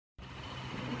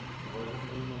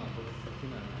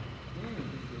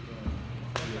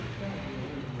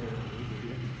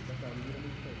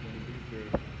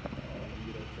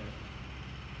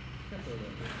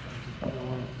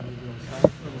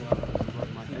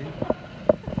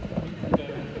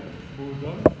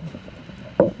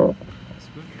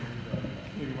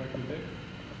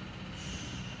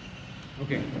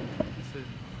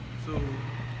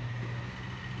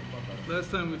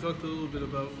Last time we talked a little bit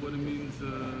about what it means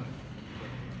to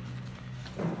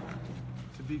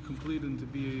be complete and to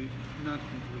be not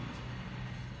complete.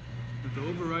 That the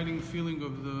overriding feeling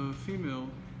of the female,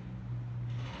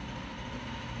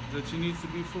 that she needs to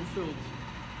be fulfilled.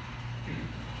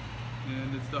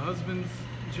 And it's the husband's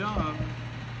job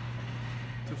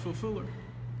to fulfill her.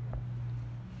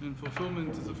 And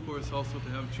fulfillment is, of course, also to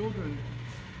have children.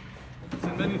 It's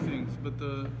in many things, but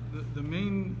the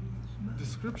main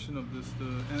description of this,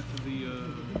 the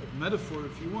metaphor,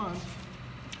 if you want,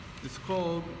 is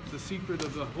called the secret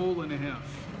of the whole and a half.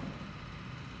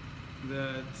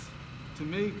 That to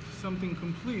make something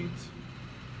complete,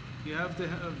 you have to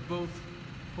have both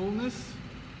wholeness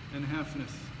and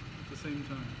halfness at the same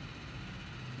time.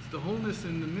 It's the wholeness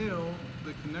in the male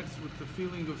that connects with the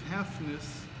feeling of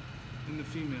halfness in the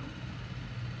female.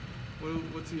 Well,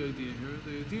 what's the idea here?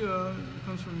 The idea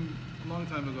comes from a long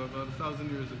time ago, about 1,000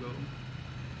 years ago,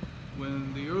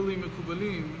 when the early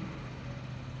Mekubalim,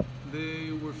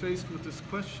 they were faced with this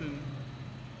question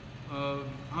of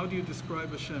how do you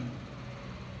describe Hashem?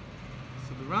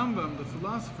 So the Rambam, the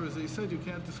philosophers, they said you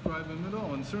can't describe him at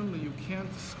all, and certainly you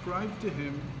can't describe to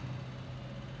him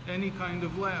any kind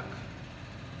of lack.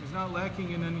 He's not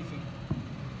lacking in anything.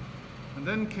 And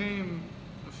then came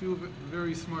a few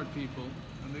very smart people,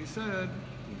 and they said,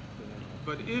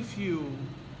 but if you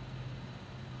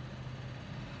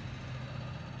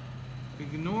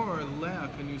ignore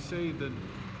lack and you say that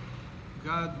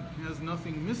God has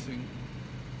nothing missing,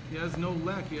 he has no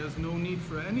lack, he has no need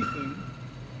for anything,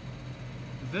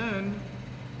 then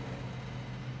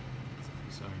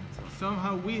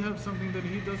somehow we have something that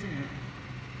he doesn't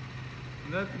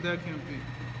have. That can't be.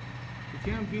 It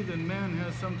can't be that man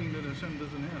has something that Hashem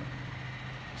doesn't have.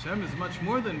 Hashem is much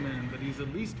more than man, but he's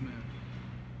at least man.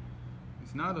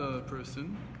 He's not a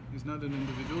person, he's not an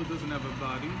individual, he doesn't have a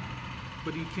body,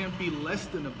 but he can't be less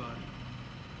than a body.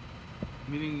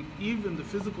 Meaning even the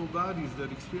physical bodies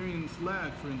that experience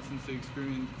lack, for instance, they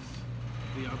experience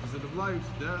the opposite of life,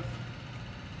 death,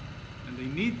 and they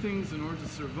need things in order to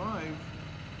survive,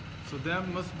 so that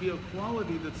must be a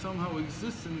quality that somehow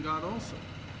exists in God also.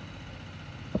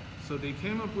 So they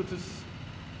came up with this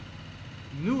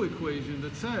new equation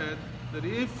that said that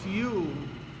if you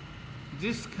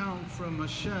discount from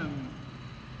Hashem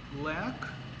lack,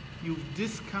 you've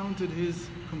discounted his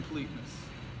completeness.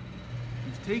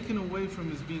 You've taken away from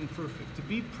his being perfect. To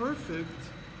be perfect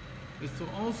is to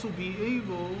also be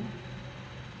able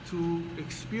to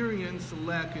experience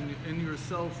lack in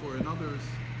yourself or in others,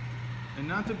 and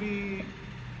not to be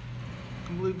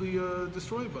completely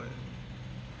destroyed by it.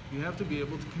 You have to be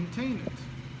able to contain it.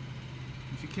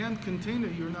 If you can't contain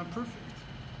it, you're not perfect.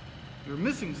 You're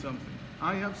missing something.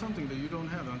 I have something that you don't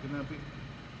have. How can that be?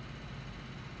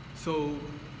 So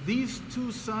these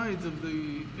two sides of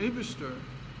the Eibishter,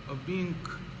 of being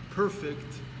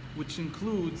perfect, which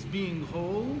includes being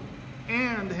whole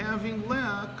and having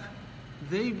lack,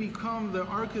 they become the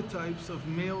archetypes of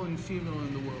male and female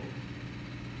in the world.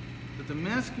 That the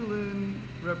masculine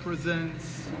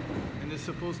represents and is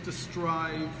supposed to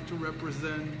strive to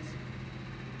represent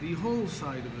the whole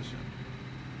side of Hashem.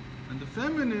 And the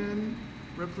feminine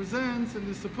represents and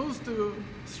is supposed to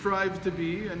strive to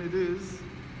be, and it is,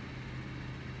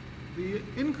 the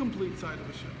incomplete side of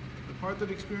Hashem, the part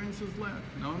that experiences lack.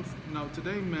 Now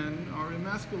today men are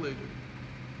emasculated,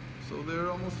 so they're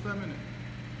almost feminine.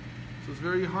 So it's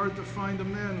very hard to find a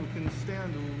man who can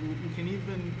stand,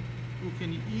 who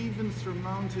can even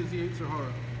surmount his Yetzer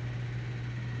Hara.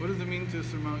 What does it mean to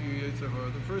surmount your Yetzer Hara?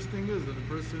 The first thing is that a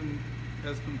person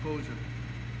has composure.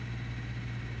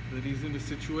 That he's in a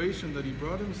situation that he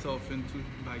brought himself into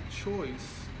by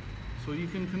choice, so he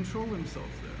can control himself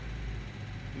there.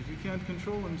 If he can't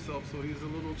control himself, so he's a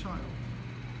little child.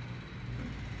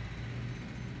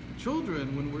 Okay.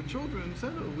 Children, when we're children,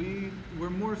 we're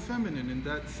more feminine in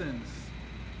that sense,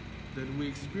 that we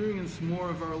experience more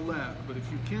of our lack. But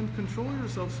if you can't control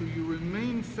yourself, so you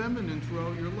remain feminine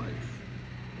throughout your life.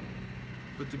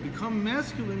 But to become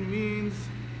masculine means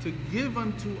to give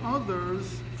unto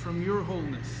others from your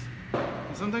wholeness.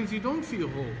 And sometimes you don't feel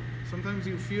whole. Sometimes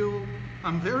you feel,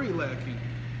 I'm very lacking.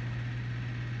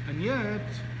 And yet,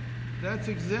 that's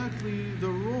exactly the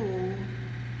role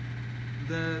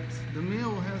that the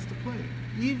male has to play,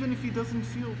 even if he doesn't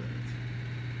feel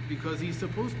that. Because he's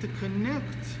supposed to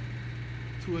connect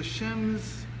to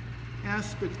Hashem's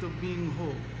aspect of being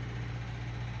whole.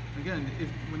 Again,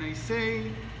 when I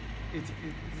say it's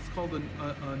called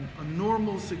a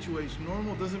normal situation.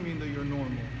 Normal doesn't mean that you're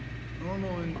normal.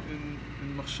 Normal in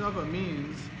Machshava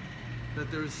means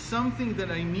that there's something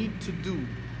that I need to do.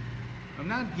 I'm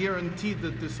not guaranteed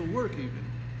that this will work even.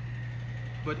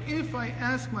 But if I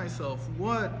ask myself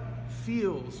what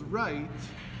feels right,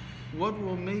 what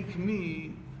will make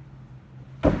me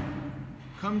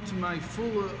come to my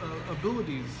full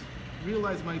abilities,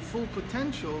 realize my full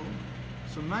potential,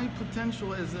 so my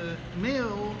potential as a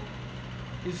male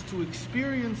is to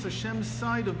experience Hashem's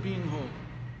side of being whole.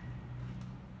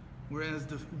 Whereas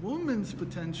the woman's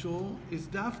potential is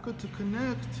dafka to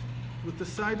connect with the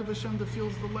side of Hashem that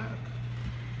feels the lack.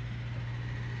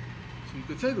 So you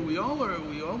could say that we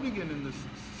all begin in this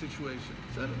situation,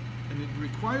 and it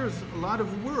requires a lot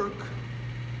of work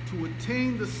to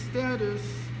attain the status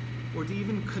or to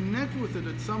even connect with it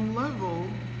at some level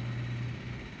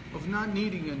of not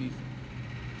needing anything.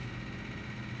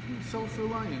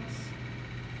 Self-reliance.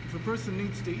 If a person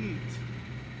needs to eat,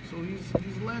 so he's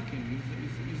lacking.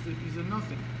 He's a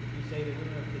nothing. You say the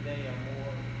women of today are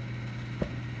more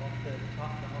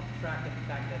off track in the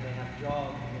fact that they have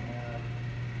jobs and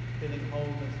filling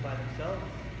holes by themselves.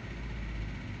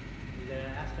 Is there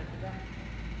an aspect of that?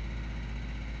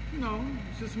 No,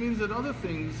 it just means that other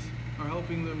things are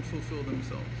helping them fulfill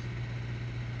themselves.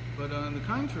 But on the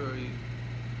contrary,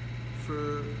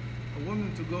 for a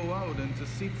woman to go out and to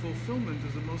seek fulfillment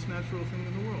is the most natural thing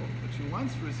in the world. But she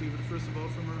wants to receive it first of all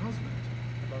from her husband.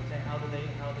 About saying how are they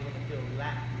going to feel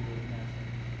lack in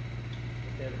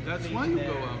that? That's why you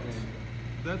go out.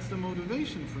 That's the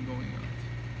motivation for going out.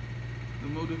 The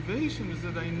motivation is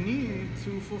that I need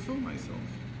to fulfill myself.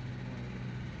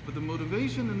 But the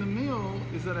motivation in the male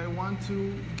is that I want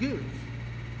to give.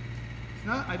 It's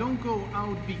not, I don't go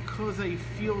out because I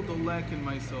feel the lack in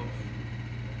myself.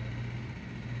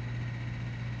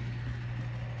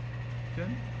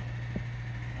 Okay?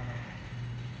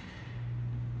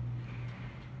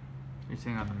 You're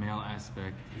saying on the male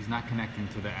aspect, he's not connecting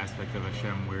to the aspect of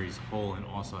Hashem where he's whole and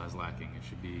also has lacking.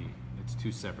 It's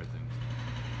two separate things.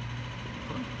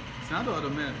 It's not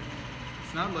automatic.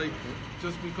 It's not like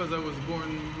just because I was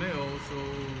born male, so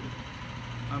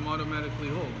I'm automatically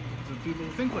whole. So people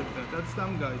think like that. That's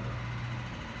dumb guy.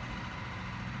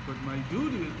 But my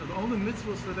duty, all the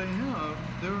mitzvahs that I have,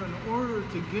 they're in order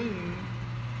to gain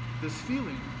this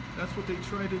feeling. That's what they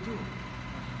try to do.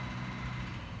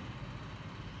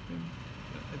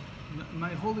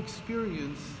 My whole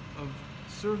experience of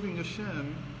serving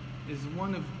Hashem is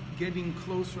one of getting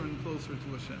closer and closer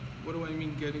to Hashem. What do I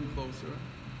mean getting closer?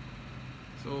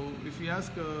 So if you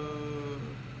ask a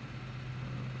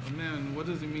man, what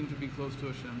does it mean to be close to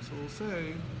Hashem? So he'll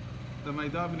say that my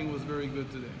davening was very good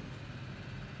today.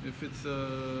 If it's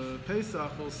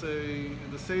Pesach, he'll say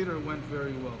the Seder went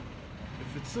very well.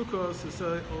 If it's Sukkot,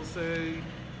 he'll say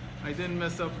I didn't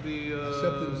mess up the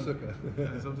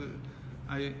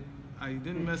I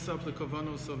didn't mess up the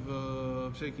kavanos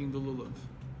of shaking the lulav.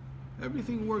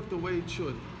 Everything worked the way it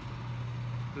should.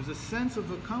 There's a sense of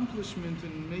accomplishment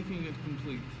in making it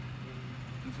complete.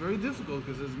 It's very difficult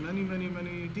because there's many, many,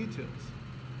 many details.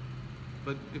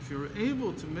 But if you're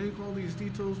able to make all these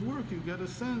details work, you get a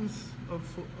sense of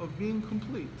being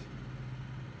complete.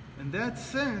 And that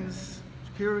sense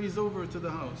carries over to the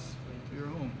house, to your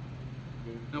home.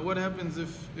 Now what happens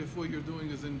if what you're doing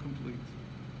is incomplete?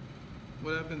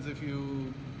 What happens if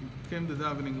you came to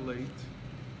davening late,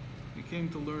 you came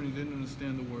to learn, you didn't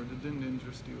understand the word, it didn't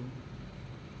interest you,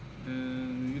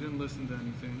 and you didn't listen to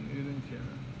anything, you didn't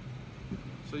care.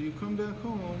 So you come back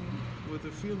home with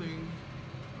a feeling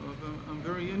of I'm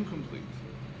very incomplete.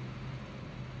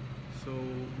 So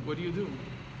what do you do?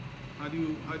 How do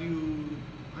you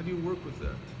work with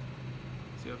that?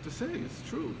 So you have to say it's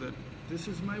true that this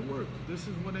is my work. This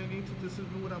is what I need to. This is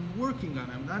what I'm working on.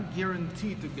 I'm not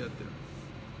guaranteed to get there.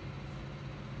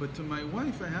 But to my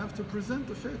wife, I have to present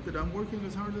the fact that I'm working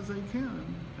as hard as I can.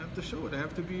 I have to show it. I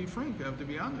have to be frank. I have to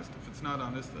be honest. If it's not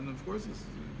honest, then of course you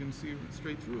can see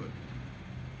straight through it.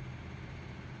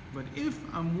 But if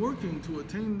I'm working to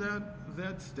attain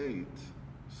that state,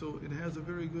 so it has a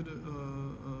very good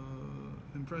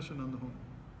impression on the home.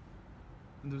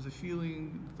 And there's a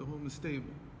feeling that the home is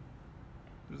stable.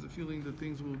 There's a feeling that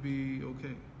things will be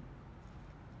okay.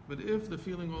 But if the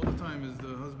feeling all the time is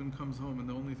the husband comes home and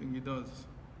the only thing he does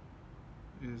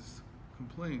is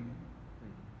complain,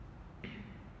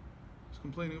 he's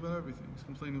complaining about everything. He's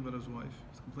complaining about his wife.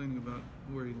 He's complaining about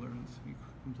where he learns. He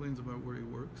complains about where he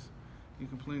works. He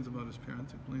complains about his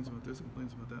parents. He complains about this. He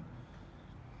complains about that.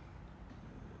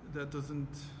 That doesn't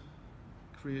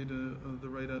create the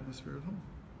right atmosphere at home.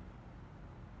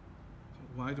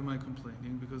 Why am I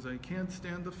complaining? Because I can't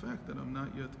stand the fact that I'm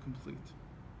not yet complete.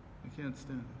 I can't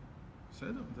stand it.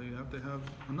 Said that you have to have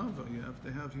anava, you have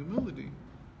to have humility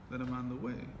that I'm on the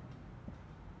way.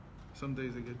 Some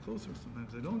days I get closer,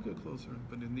 sometimes I don't get closer,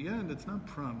 but in the end it's not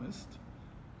promised,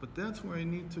 but that's where I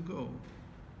need to go.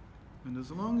 And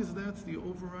as long as that's the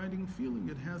overriding feeling,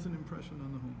 it has an impression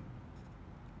on the home.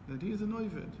 That he is an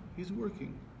oived, he's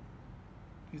working.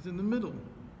 He's in the middle.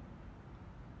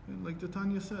 And like the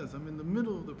Tanya says, I'm in the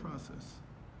middle of the process.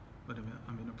 But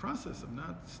I'm in a process of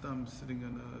not sitting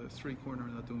in a street corner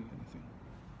and not doing anything.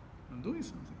 I'm doing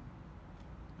something.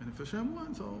 And if Hashem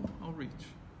wants, I'll reach.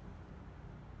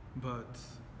 But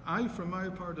I, for my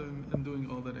part, am doing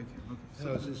all that I can. Okay, so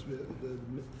how is this,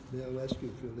 may I ask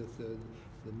you, Phil, that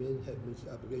the men have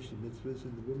obligation mitzvahs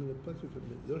and the women are punished for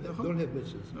don't have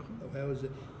mitzvahs.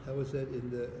 How is that in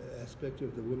the aspect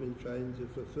of the woman trying to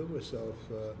fulfill herself?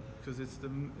 Because it's the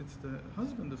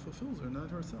husband that fulfills her, not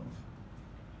herself.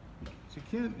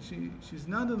 She's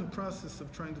not in the process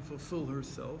of trying to fulfill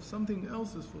herself. Something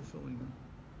else is fulfilling her.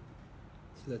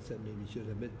 So that's that maybe should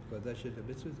have but that should have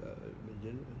mitzvahs in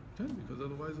general. Okay, because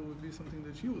otherwise it would be something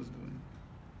that she was doing.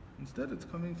 Instead, it's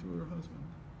coming through her husband.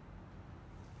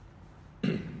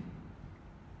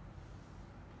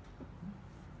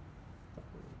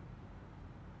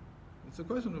 It's a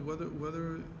question of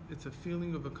whether it's a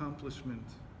feeling of accomplishment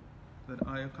that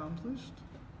I accomplished,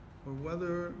 or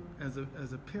whether as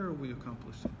a pair we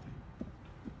accomplish something.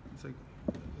 It's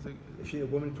like if she a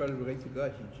woman trying to relate to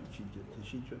God,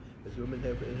 she does a woman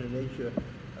have in her nature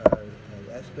an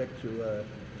aspect to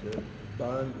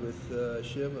bond with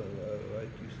Hashem,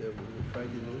 like you said, we're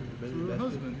trying to do through her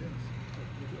husband, yes.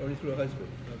 Only through her husband.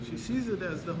 She sees it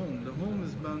as the home. The home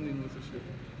is bonding with Hashem.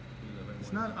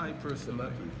 It's not I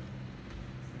personally.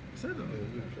 Said it.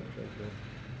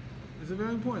 It's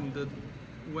very important that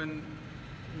when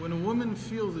a woman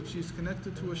feels that she's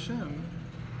connected to Hashem,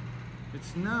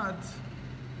 it's not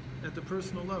at the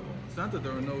personal level. It's not that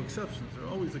there are no exceptions. There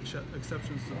are always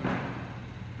exceptions to the rule.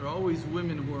 There are always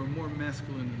women who are more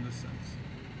masculine in this sense.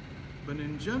 But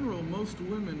in general, most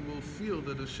women will feel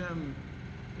that Hashem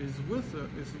is with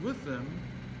them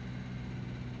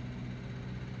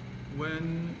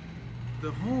when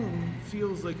the home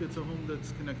feels like it's a home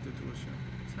that's connected to Hashem.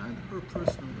 It's not her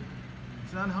personally.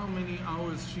 It's not how many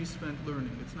hours she spent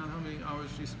learning. It's not how many hours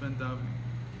she spent davening.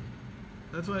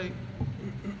 That's why,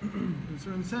 in a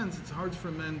certain sense, it's hard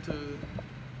for men to,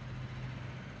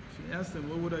 if you ask them,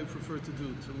 what would I prefer to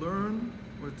do? To learn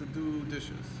or to do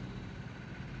dishes?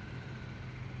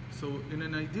 So in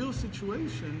an ideal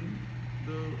situation,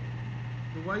 the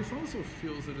wife also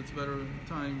feels that it's better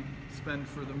time spent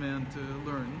for the man to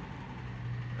learn.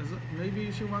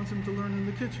 Maybe she wants him to learn in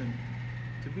the kitchen,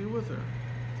 to be with her,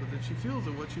 so that she feels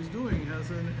that what she's doing is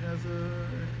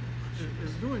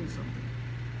doing something.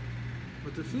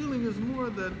 But the feeling is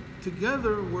more that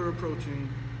together we're approaching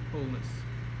wholeness,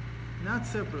 not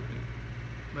separately.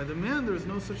 By the man, there's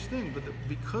no such thing, but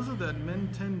because of that, men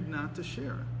tend not to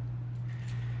share.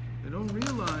 They don't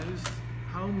realize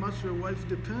how much their wife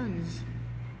depends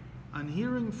on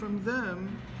hearing from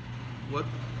them what.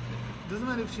 It doesn't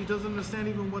matter if she doesn't understand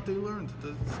even what they learned.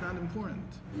 It's not important.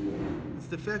 It's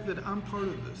the fact that I'm part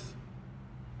of this.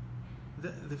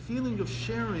 The feeling of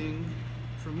sharing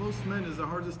for most men is the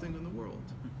hardest thing in the world.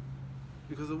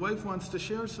 Because the wife wants to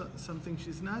share something,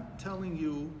 she's not telling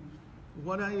you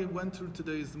what I went through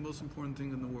today is the most important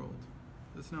thing in the world.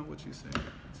 That's not what she's saying.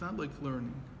 It's not like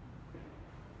learning.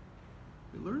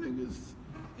 Learning is,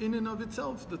 in and of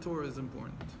itself, the Torah is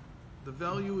important. The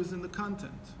value is in the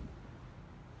content.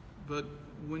 But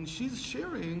when she's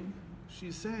sharing,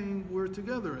 she's saying we're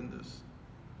together in this.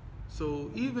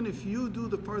 So even if you do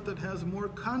the part that has more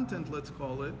content, let's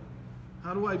call it,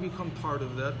 how do I become part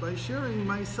of that? By sharing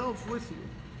myself with you.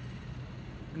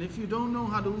 And if you don't know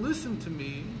how to listen to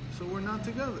me, so we're not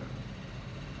together.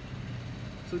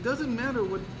 So it doesn't matter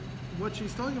what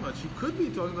she's talking about. She could be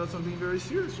talking about something very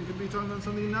serious. She could be talking about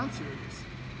something not serious.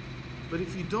 But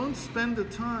if you don't spend the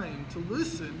time to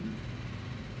listen,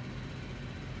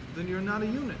 then you're not a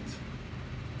unit,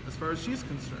 as far as she's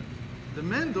concerned. The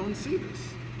men don't see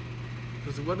this.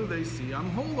 Because what do they see? I'm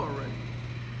whole already.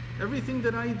 Everything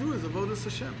that I do is avodas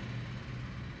Hashem.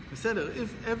 I said,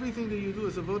 if everything that you do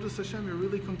is avodas Hashem, you're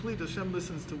really complete. Hashem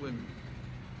listens to women.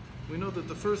 We know that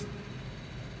the first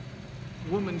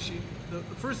woman, the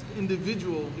first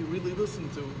individual he really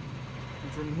listened to,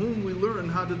 and from whom we learn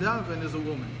how to daven, is a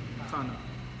woman, Chana.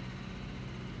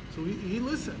 So he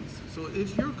listens. So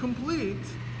if you're complete,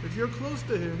 if you're close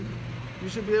to him, you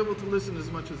should be able to listen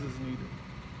as much as is needed.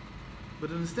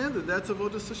 But understand that that's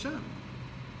avodas Hashem.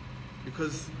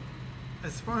 Because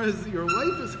as far as your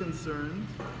wife is concerned,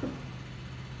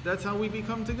 that's how we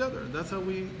become together. That's how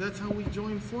we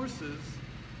join forces,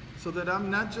 so that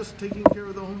I'm not just taking care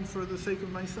of the home for the sake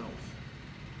of myself.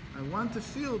 I want to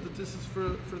feel that this is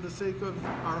for the sake of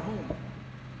our home.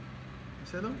 You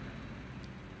said that?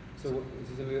 So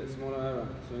this is a smaller error.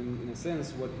 So in a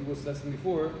sense, what he was testing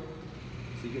before,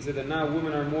 so you can say that now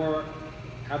women are more,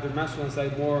 have their masculine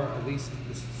side more, at least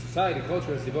the society,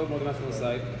 culture has developed more the masculine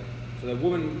side, so that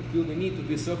women feel the need to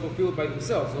be self-fulfilled by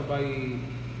themselves, not by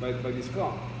this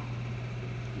call.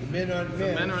 The men aren't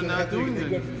men. men are so not doing they it.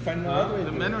 got to find another way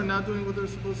The to men do are it. not doing what they're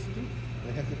supposed to do.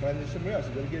 They have to find it somewhere else.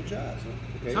 They're going to get a job.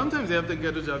 Okay? Sometimes they have to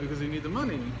get a job because they need the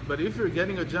money. But if you're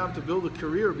getting a job to build a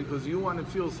career because you want to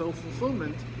feel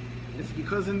self-fulfillment, it's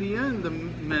because in the end, the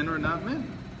men are not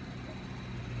men.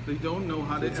 They don't know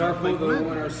how to It's our act fault like that women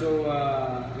men. are so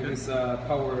in this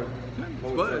power.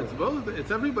 It's both.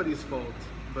 It's everybody's fault.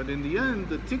 But in the end,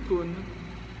 the tikkun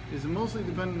is mostly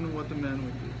dependent on what the man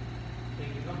would do. So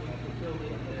you become fulfilled in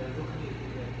the ruchni,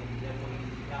 and therefore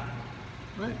you got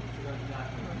Right?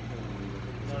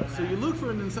 it. So you look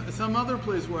for it in some other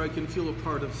place where I can feel a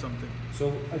part of something.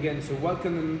 So again, so what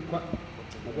can my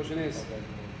question is,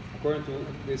 according to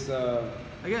this,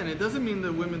 Again, it doesn't mean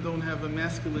that women don't have a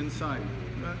masculine side.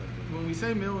 When we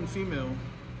say male and female,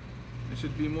 it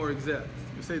should be more exact.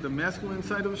 You say the masculine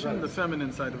side of Hashem, Right. the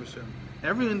feminine side of Hashem.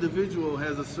 Every individual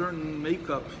has a certain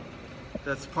makeup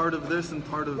that's part of this and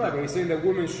part of right? But that. he's saying that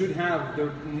women should have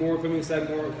the more feminine side.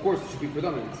 More, of course, it should be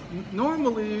predominant.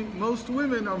 Normally, most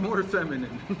women are more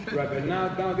feminine. Right, but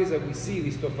nowadays that we see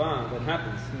this tofah that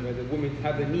happens, where the women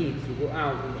have the need to go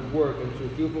out and to work and to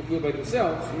feel fulfilled by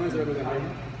themselves, rather than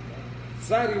home.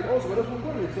 Society also, but that's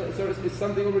important. It's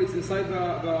something already it's inside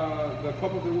the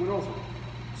cup of the woman also.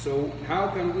 So how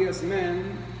can we as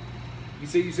men, you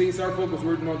say it's our fault because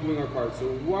we're not doing our part. So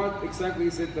what exactly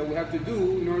is it that we have to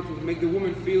do in order to make the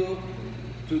woman feel,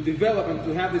 to develop and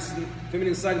to have this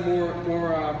feminine side more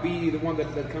be the one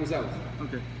that comes out?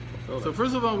 Okay. So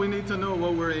first of all, we need to know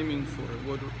what we're aiming for.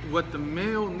 What the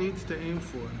male needs to aim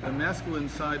for, the masculine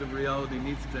side of reality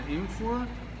needs to aim for,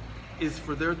 is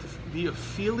for there to be a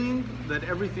feeling that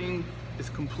everything is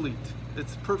complete.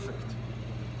 It's perfect.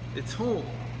 It's whole.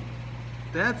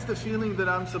 That's the feeling that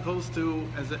I'm supposed to,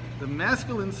 the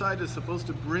masculine side is supposed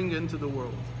to bring into the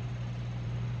world.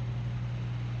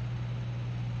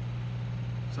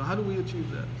 So how do we achieve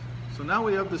that? So now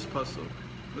we have this pasuk.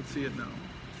 Let's see it now.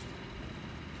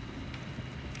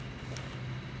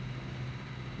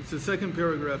 It's the second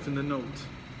paragraph in the note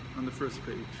on the first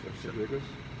page.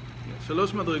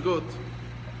 שלוש מדרגות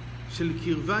של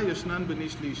קרבה ישנן בין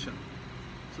איש לאישה.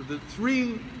 So the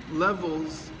three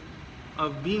levels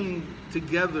of being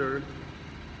together,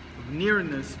 of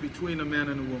nearness between a man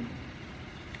and a woman.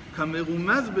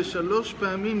 כמרומז בשלוש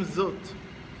פעמים זאת.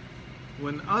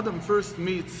 When Adam first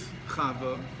meets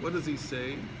Chava, what does he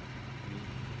say?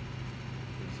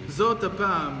 זאת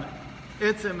הפעם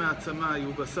עצם מעצמי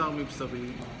ובשר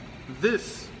מבשרי.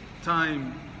 This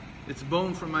time it's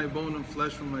bone from my bone and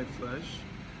flesh from my flesh.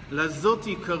 לזאת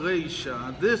יקרא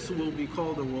אישה. This will be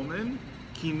called a woman.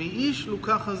 כי מאיש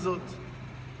לוקחה זאת.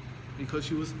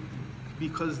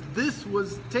 Because this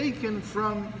was taken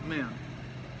from man.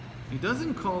 He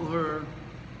doesn't call her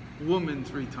woman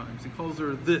 3 times. He calls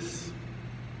her this,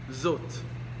 zot.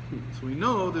 So we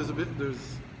know there's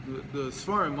the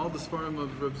Sfarim, all the Sfarim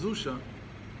of Reb Zusha,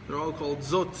 they're all called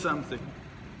zot something.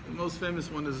 The most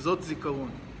famous one is Zot Zikaron.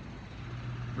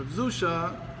 Reb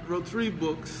Zusha wrote 3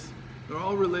 books. They're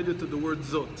all related to the word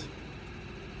zot.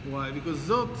 Why? Because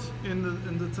zot in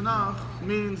the Tanakh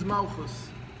means malchus.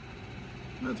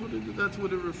 That's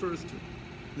what it refers to.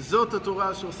 Zot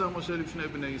HaTorah she'osa Moshe lifnei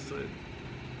bnei Yisrael.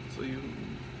 So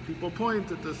people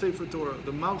point at the Sefer Torah,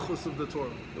 the malchus of the Torah,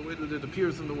 the way that it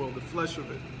appears in the world, the flesh of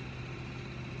it.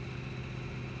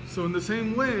 So in the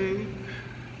same way,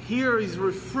 here he's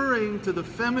referring to the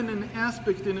feminine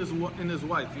aspect in his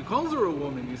wife. He calls her a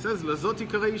woman. He says, "Lazot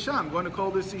yikarei isha." I'm going to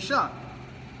call this isha.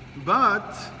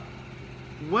 But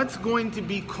what's going to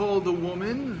be called a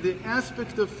woman? The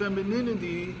aspect of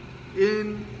femininity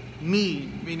in me,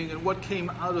 meaning in what came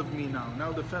out of me now.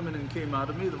 Now the feminine came out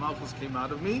of me, the malchus came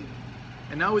out of me,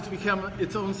 and now it's become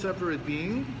its own separate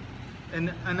being.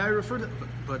 And I refer to,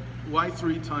 but why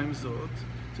 3 times zot?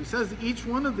 So he says each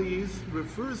one of these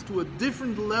refers to a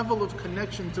different level of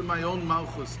connection to my own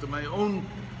malchus, to my own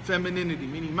femininity,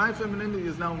 meaning my femininity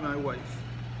is now my wife.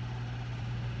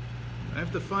 I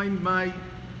have to find my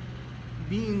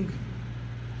being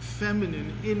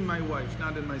feminine in my wife,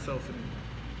 not in myself anymore.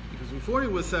 Because before he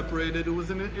was separated, it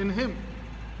was in him.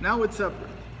 Now it's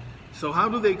separate. So how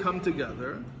do they come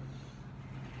together?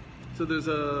 So there's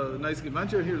a nice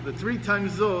gematria here. The 3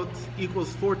 times zot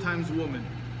equals 4 times woman.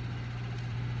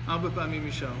 Arba pamim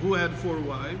isha. Who had 4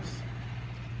 wives?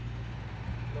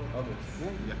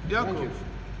 Yaakov.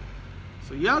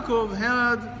 So Yaakov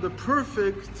had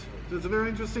there's a very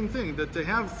interesting thing, that to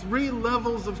have 3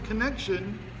 levels of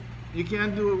connection You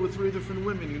can't do it with 3 different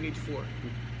women, you need 4.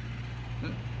 So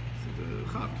the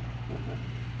chap.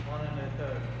 1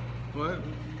 1/3. What?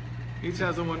 Each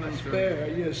has a 1 1/3. Spare,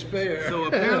 yeah, spare. So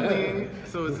apparently,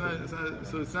 so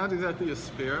it's not exactly a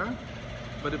spare,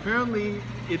 but apparently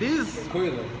it is.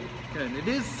 Koila. And it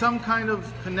is some kind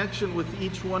of connection with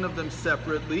each one of them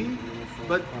separately,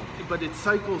 but it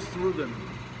cycles through them.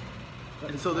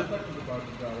 And so that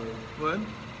what?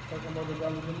 Talking about the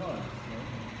dollars a month,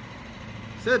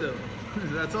 Seder,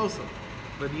 that's also.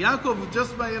 But Yaakov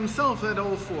just by himself had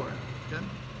all 4. Okay?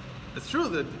 It's true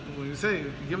that when you say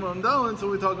Gimel and Dalet, so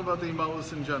we talk about the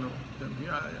Imalus in general. Okay?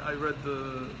 Yeah, I read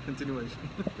the continuation.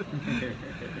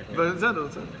 But it's Seder.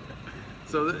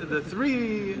 So the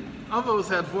 3 Avos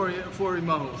had 4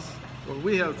 Imalus. Or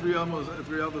we have 3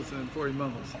 Avos and 4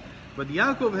 Imalus. But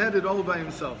Yaakov had it all by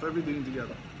himself, everything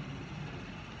together.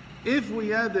 If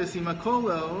we add this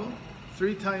Imakolel,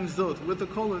 3 times Zot, with the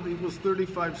Kolel equals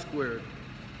 35 squared,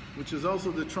 which is also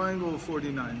the triangle of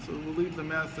 49. So we'll leave the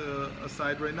math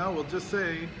aside right now. We'll just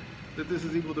say that this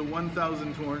is equal to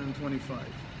 1,225.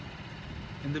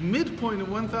 And the midpoint of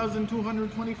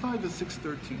 1,225 is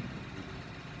 613.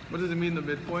 What does it mean, the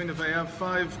midpoint? If I have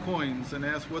 5 coins and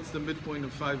ask what's the midpoint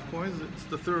of 5 coins, it's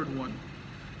the 3rd one.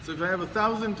 So if I have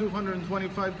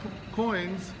 1,225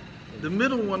 coins, the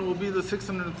middle one will be the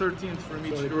 613th from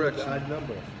each direction. Odd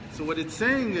number. So what it's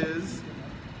saying is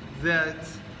that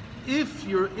if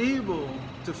you're able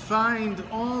to find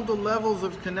all the levels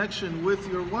of connection with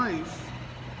your wife,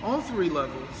 all 3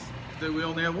 levels, then we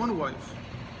only have 1 wife.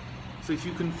 So if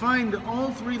you can find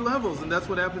all 3 levels, and that's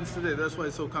what happens today, that's why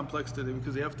it's so complex today,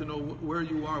 because you have to know where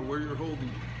you are, where you're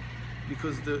holding.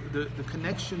 Because the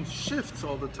connection shifts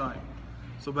all the time.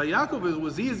 So by Yaakov it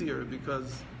was easier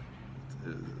because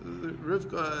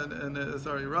Rachel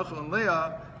and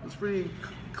Leah, it was pretty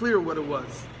clear what it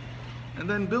was. And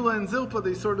then Bilhah and Zilpah,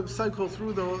 they sort of cycle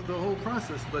through the whole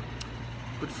process. But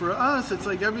for us, it's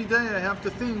like every day I have to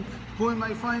think, who am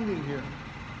I finding here?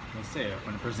 They say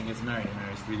when a person gets married, he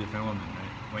marries 3 different women,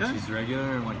 right? When Okay. she's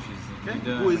regular, when she's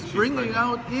Nida, Who when is she's bringing pregnant.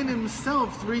 out in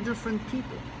himself 3 different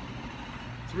people.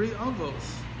 3 Avos.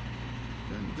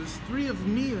 Okay? There's 3 of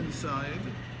me inside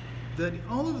that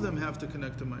all of them have to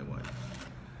connect to my wife.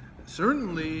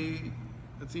 Certainly,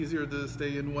 it's easier to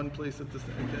stay in one place at the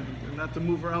same time and not to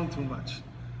move around too much.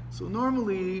 So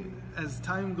normally, as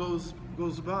time goes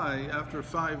by, after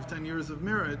 5-10 years of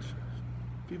marriage,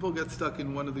 people get stuck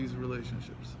in one of these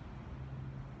relationships.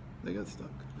 They get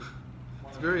stuck.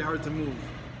 It's very hard to move.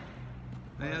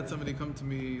 I had somebody come to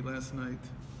me last night,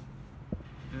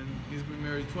 and he's been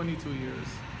married 22 years.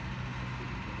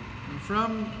 And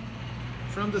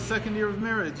from the 2nd year of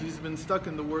marriage, he's been stuck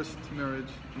in the worst marriage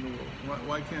in the world.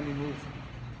 Why can't he move?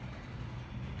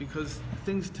 Because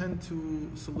things tend to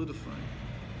solidify.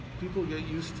 People get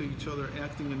used to each other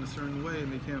acting in a certain way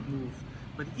and they can't move.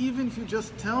 But even if you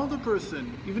just tell the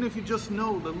person, even if you just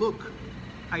know that, look,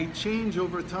 I change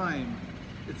over time.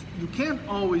 You can't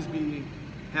always be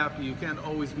happy, you can't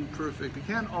always be perfect, it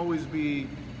can't always be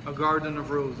a garden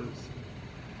of roses.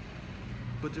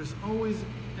 But there's always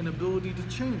an ability to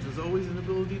change, there's always an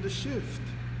ability to shift.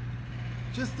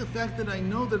 Just the fact that I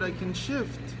know that I can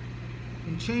shift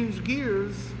and change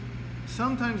gears,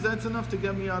 sometimes that's enough to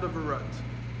get me out of a rut.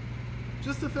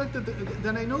 Just the fact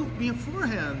that I know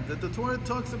beforehand that the Torah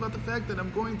talks about the fact that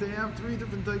I'm going to have 3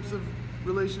 different types of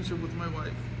relationship with my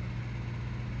wife.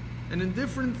 And in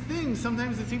different things,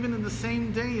 sometimes it's even in the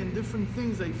same day, in different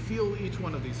things I feel each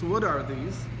one of these. So what are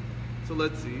these? So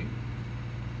let's see.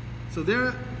 So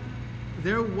they're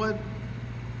what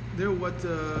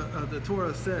the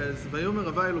Torah says, "Vayomer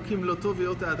Hava Elokim lo tov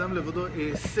heyot ha'adam levado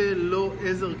e'aseh lo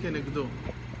ezer kenegdo."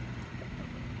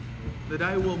 That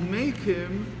I will make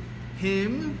him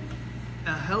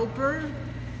a helper.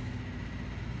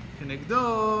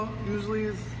 Kenegdo usually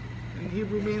is in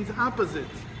Hebrew means opposite.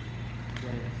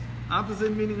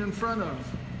 Opposite meaning in front of.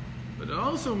 But it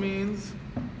also means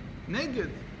neged.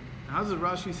 How does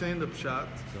Rashi say in the Pshat?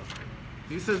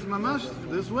 He says mamash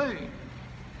this way.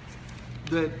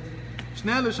 That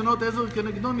שני הלשונות עזר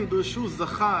כנגדו נדרשו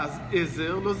זכה אז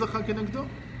עזר, לא זכה כנגדו.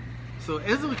 So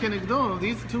עזר כנגדו,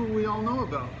 these 2 we all know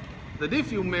about. That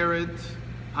if you merit,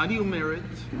 how do you merit?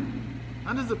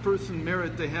 How does a person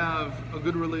merit to have a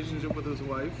good relationship with his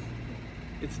wife?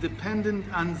 It's dependent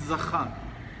on zacha.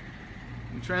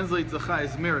 We translate zacha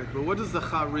as merit, but what does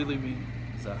zacha really mean?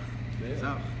 Zach.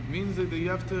 Zach. It means that you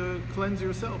have to cleanse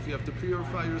yourself, you have to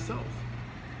purify yourself.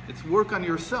 It's work on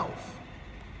yourself.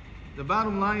 The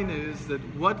bottom line is that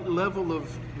what level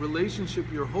of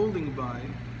relationship you're holding by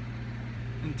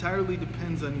entirely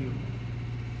depends on you.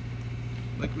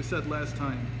 Like we said last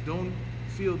time, don't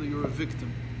feel that you're a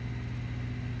victim.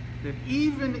 that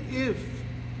even if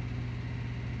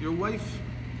your wife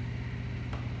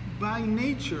by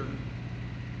nature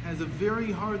has a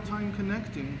very hard time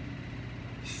connecting,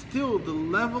 still the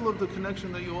level of the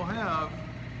connection that you'll have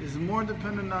is more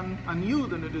dependent on you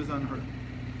than it is on her.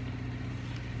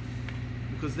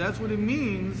 Because that's what it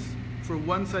means for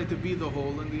one side to be the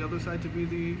whole and the other side to be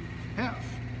the half.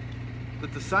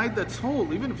 That the side that's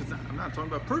whole, even if it's not, I'm not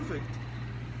talking about perfect,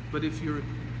 but if you're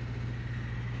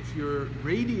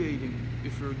radiating,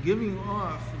 if you're giving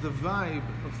off the vibe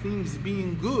of things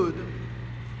being good,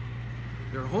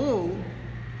 they're whole,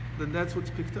 then that's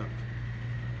what's picked up.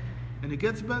 And it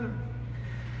gets better.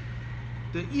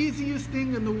 The easiest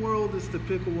thing in the world is to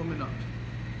pick a woman up.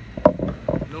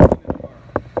 No.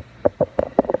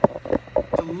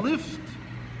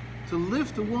 To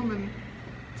lift a woman,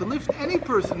 to lift any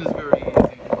person is very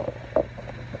easy.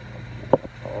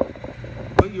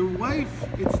 But your wife,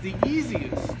 it's the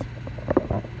easiest.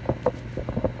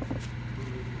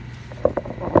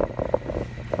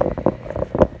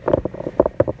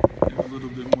 I have a little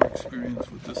bit more experience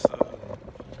with this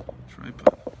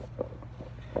tripod.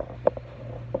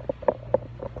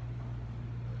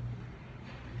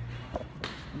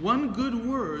 One good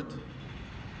word.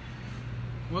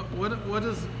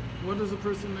 What does a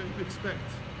person expect?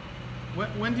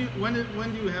 When do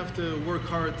you have to work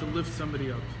hard to lift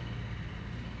somebody up?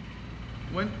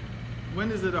 When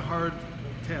is it a hard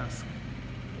task?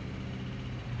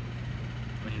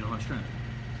 When you don't have strength.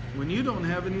 When you don't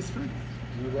have any strength.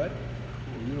 You what?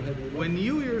 You don't have any what? When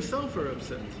you yourself are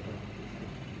upset.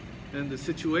 And the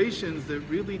situations that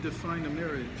really define a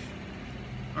marriage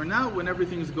are not when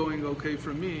everything's going okay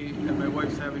for me and my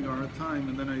wife's having a hard time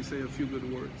and then I say a few good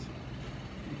words.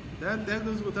 That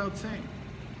goes without saying.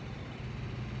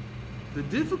 The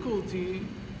difficulty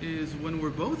is when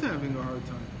we're both having a hard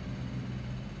time.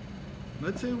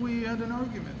 Let's say we had an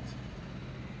argument.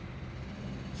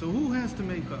 So who has to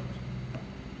make up?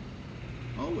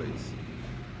 Always.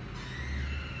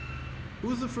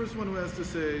 Who's the first one who has to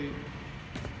say,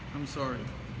 I'm sorry?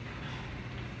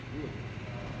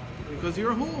 Because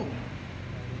you're whole.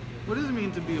 What does it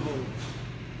mean to be whole?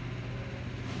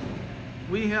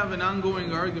 We have an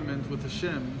ongoing argument with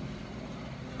Hashem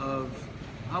of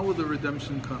how will the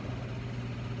redemption come?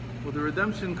 Will the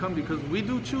redemption come because we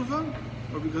do tshuva,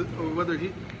 or whether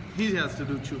he has to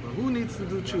do tshuva? Who needs to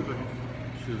do tshuva?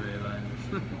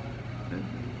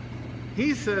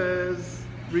 He says,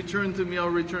 return to me, I'll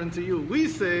return to you. We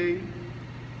say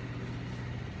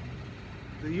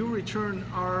that you return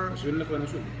our...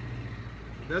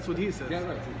 That's what he says. Yeah,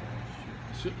 right.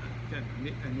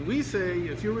 And we say,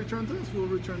 if you return to us, we'll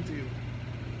return to you.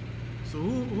 So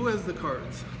who has the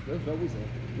cards? That's what we say.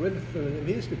 We're the feminine,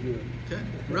 he's the computer. Okay.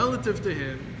 Relative to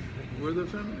him, we're the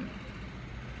feminine.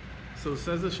 So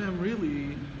says Hashem,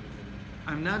 really,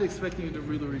 I'm not expecting you to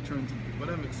really return to me. What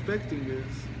I'm expecting is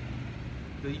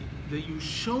that you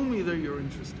show me that you're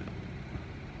interested.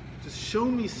 Just show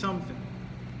me something.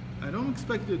 I don't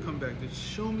expect you to come back. Just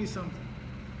show me something.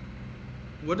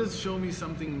 What does show me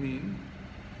something mean?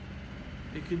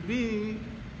 It could be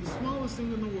the smallest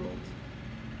thing in the world.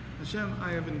 Hashem,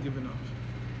 I haven't given up.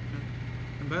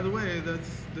 And by the way,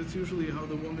 that's usually how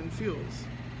the woman feels.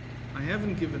 I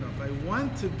haven't given up. I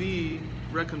want to be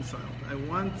reconciled. I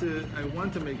want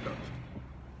to make up.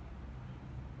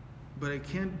 But I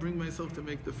can't bring myself to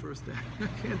make the first act. I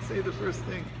can't say the first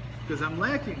thing because I'm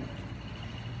lacking.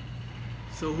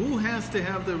 So who has to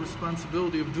have the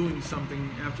responsibility of doing something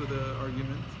after the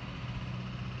argument?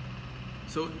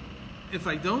 So if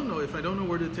I don't know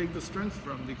where to take the strength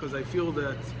from, because I feel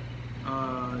that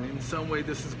in some way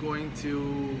this is going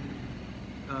to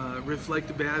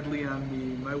reflect badly on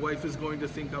me. My wife is going to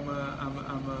think I'm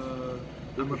a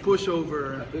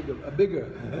pushover, a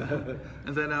bigger,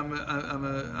 and that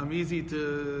I'm easy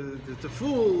to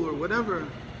fool or whatever.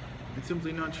 It's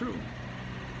simply not true.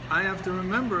 I have to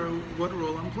remember what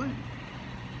role I'm playing.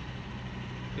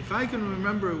 If I can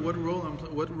remember what role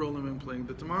I'm playing,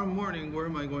 that tomorrow morning, where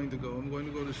am I going to go? I'm going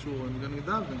to go to shul. I'm going to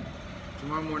daven.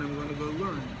 Tomorrow morning, I'm going to go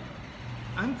learn.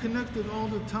 I'm connected all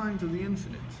the time to the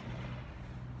infinite.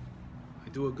 I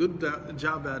do a good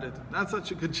job at it. Not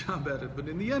such a good job at it, but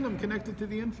in the end, I'm connected to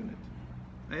the infinite.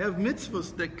 I have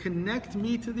mitzvahs that connect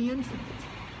me to the infinite.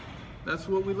 That's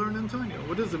what we learn in Tanya.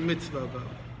 What is a mitzvah about?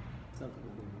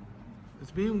 It's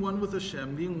being one with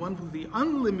Hashem, being one with the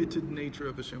unlimited nature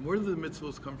of Hashem. Where do the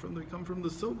mitzvahs come from? They come from the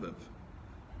Sovev.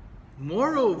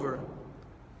 Moreover,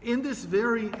 in this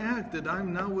very act that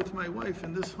I'm now with my wife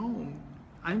in this home,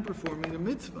 I'm performing a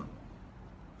mitzvah.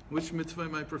 Which mitzvah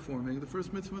am I performing? The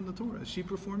first mitzvah in the Torah. Is she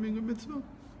performing a mitzvah?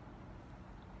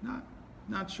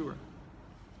 Not sure.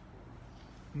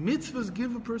 Mitzvahs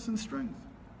give a person strength.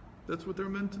 That's what they're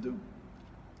meant to do.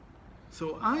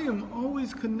 So I am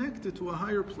always connected to a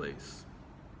higher place.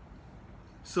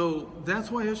 So that's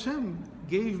why Hashem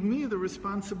gave me the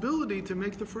responsibility to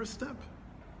make the first step.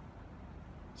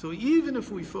 So even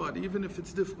if we fought, even if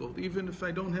it's difficult, even if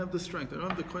I don't have the strength, I don't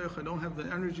have the koyach, I don't have the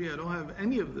energy, I don't have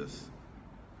any of this,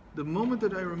 the moment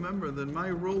that I remember that my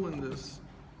role in this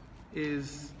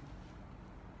is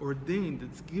ordained,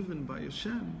 it's given by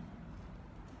Hashem,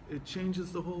 it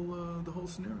changes the whole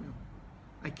scenario.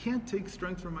 I can't take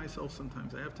strength from myself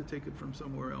sometimes. I have to take it from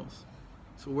somewhere else.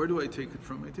 So where do I take it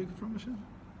from? I take it from Hashem.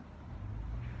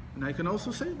 And I can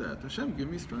also say that, Hashem, give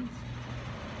me strength.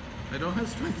 I don't have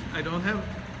strength. I don't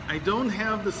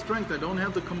have the strength. I don't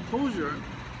have the composure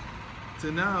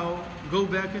to now go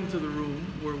back into the room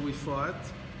where we fought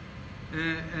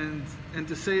and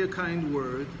to say a kind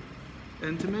word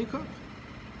and to make up.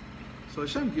 So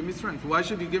Hashem, give me strength. Why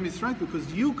should you give me strength?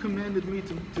 Because you commanded me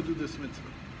to do this mitzvah.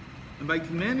 And by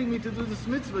commanding me to do this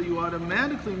mitzvah, you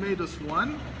automatically made us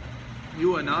one,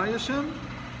 you and I, Hashem,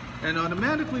 and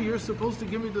automatically you're supposed to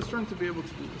give me the strength to be able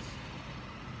to do this.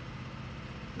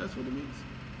 That's what it means.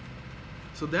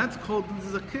 So that's called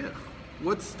zakir.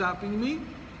 What's stopping me?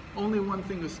 Only one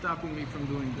thing is stopping me from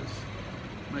doing this.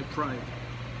 My pride.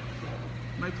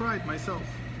 My pride, myself.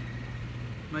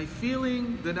 My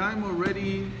feeling that I'm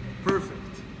already perfect.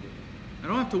 I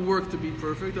don't have to work to be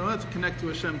perfect. I don't have to connect to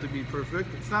Hashem to be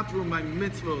perfect. It's not through my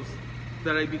mitzvos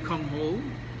that I become whole.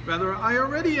 Rather, I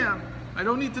already am. I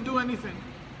don't need to do anything.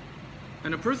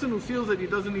 And a person who feels that he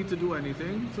doesn't need to do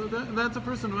anything, so that's a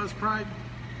person who has pride.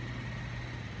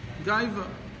 Gaiva.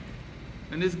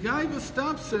 And his gaiva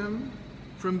stops him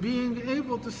from being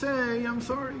able to say, I'm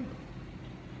sorry.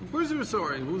 Of course you're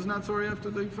sorry. Who's not sorry after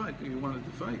the fight? You wanted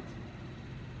to fight.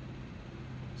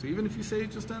 So even if you say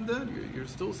it just on that, you're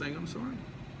still saying, I'm sorry.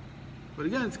 But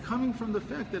again, it's coming from the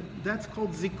fact that that's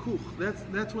called zikuch.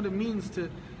 That's what it means to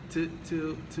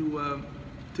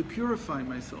purify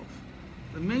myself.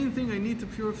 The main thing I need to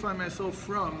purify myself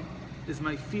from is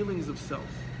my feelings of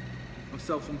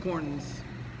self-importance,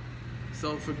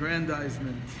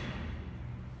 self-aggrandizement.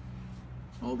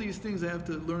 All these things I have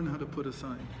to learn how to put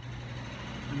aside.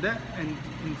 And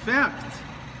in fact,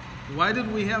 why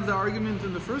did we have the argument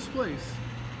in the first place?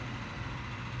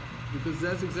 Because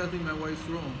that's exactly my wife's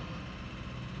role.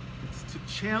 It's to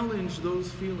challenge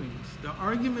those feelings. The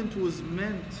argument was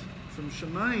meant from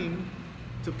Shemaim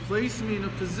to place me in a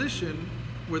position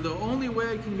where the only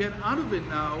way I can get out of it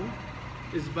now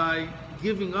is by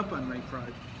giving up on my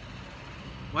pride.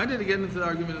 Why did I get into the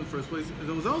argument in the first place?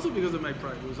 It was also because of my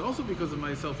pride. It was also because of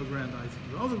my self-aggrandizing.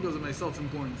 It was also because of my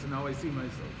self-importance and how I see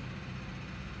myself.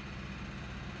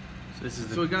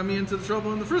 So it got me into the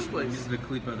trouble in the first place. This is the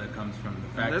klipa that comes from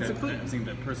the fact that I'm saying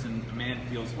that a man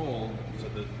feels whole, so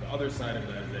the other side of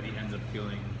that is that he ends up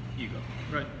feeling ego.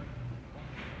 Right.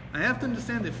 I have to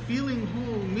understand that feeling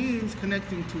whole means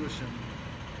connecting to Hashem.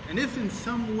 And if in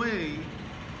some way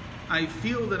I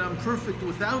feel that I'm perfect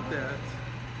without that,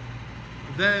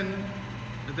 then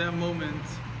at that moment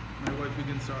my wife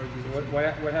begins to argue. So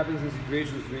what happens in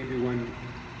situations maybe when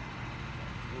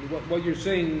what you're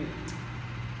saying,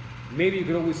 maybe you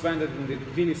could always find that in the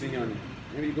Venus in Yanni.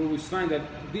 Maybe you could always find that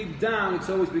deep down it's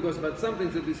always because about some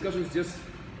things the discussions just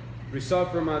resolve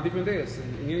from different days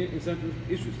in certain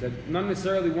issues that not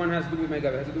necessarily one has to do with my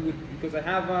God. It has to do with because I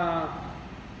have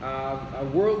a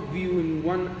worldview in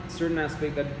one certain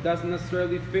aspect that doesn't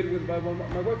necessarily fit with my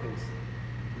wife thinks.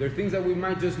 There are things that we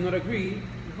might just not agree.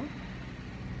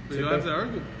 So you don't have to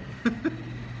argue.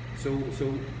 So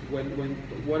when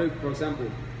what if, for example,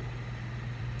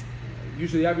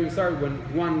 usually arguments start when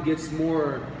one gets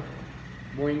more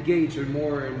engaged or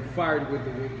more fired with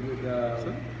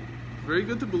very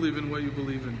good to believe in what you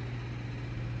believe in.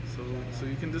 So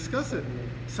you can discuss it.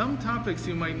 Some topics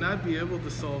you might not be able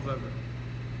to solve ever.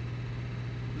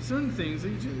 There's certain things that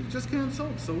you just can't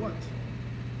solve. So what?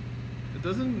 It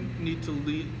doesn't need to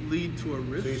lead to a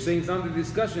rift. So you're saying it's not the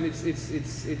discussion.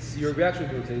 It's your reaction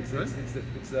to it. It's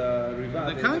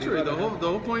the contrary. The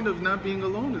whole point of not being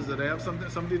alone is that I have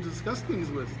somebody to discuss things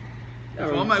with. Yeah,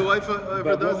 if all my wife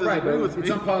ever does is agree with me.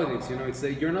 It's on politics, you know. It's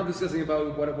you're not discussing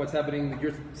about what's happening.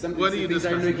 What are you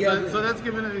discussing? So let's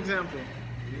give an example.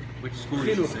 Which school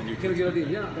you send your kids to?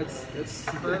 Yeah, that's.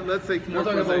 Let's say more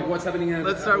talking about what's happening in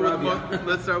let's start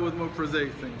with more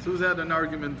prosaic things. Who's had an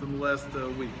argument in the last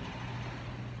week?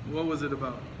 What was it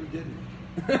about? Who didn't?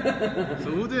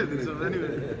 So who did? So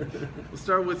anyway, we'll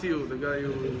start with you, the guy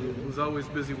who's always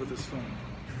busy with his phone.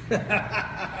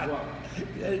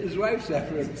 His wife's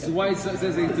suffering. His wife says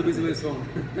he's too busy with his phone.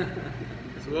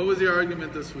 So what was your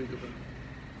argument this week about?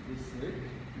 This week?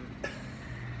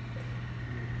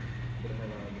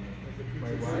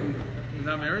 You're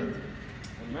not married?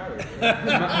 I'm married.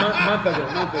 Month ago.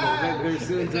 They're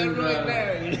still They're really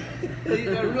married.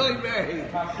 They're really married.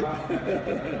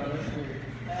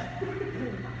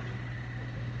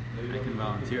 I can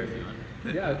volunteer if you want.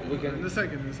 Yeah, we In can. a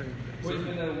second. Who's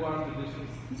gonna warm the dishes?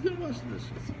 He's gonna wash the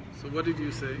dishes. So what did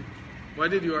you say? Why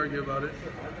did you argue about it? I'm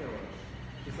gonna wash.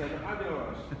 She said, I'm gonna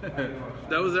wash. I'm gonna wash.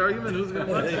 That was the argument? Who's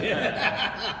gonna wash?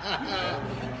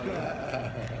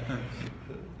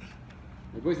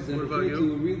 The voice is an What about opportunity you?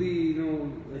 to really, you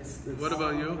know, it's What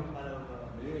about you?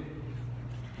 Me?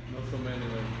 Not so many,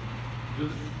 like,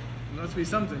 just There must be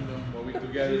something though. when we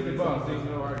together do something,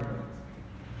 no arguments.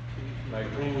 Like,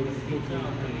 who's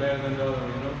cooking better than the other,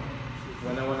 you know?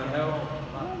 When I wanna help,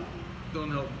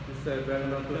 Don't help. she said better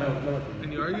not to help.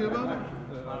 And you argue about it?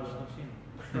 It's not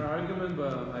an argument,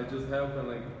 but I just help and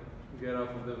like get off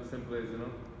of the same place, you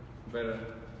know? Better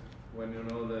when you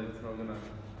know that it's not gonna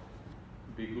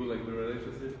be good like the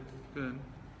relationship. Good.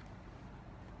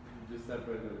 You just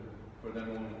separate it for that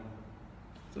moment.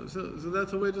 So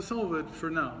that's a way to solve it for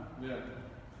now. Yeah.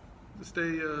 To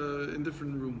stay in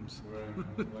different rooms. Right.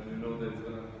 When you know that it's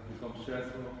gonna become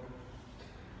stressful,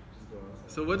 just go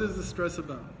outside. So what is the stress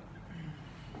about?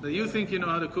 That you think you know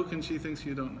how to cook and she thinks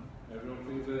you don't know. Everyone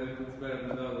thinks that it cooks better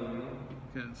than the other, you know?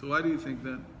 Okay, so why do you think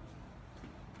that?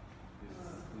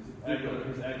 It's different.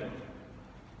 His ego.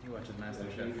 He watches Like,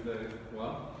 MasterChef. it's like,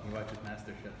 what? He watches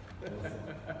MasterChef.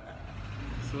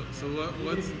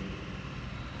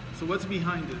 So what's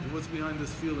behind it? What's behind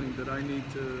this feeling that I need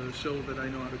to show that I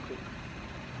know how to cook?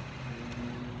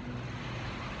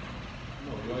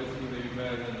 No, you always think that you're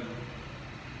better than.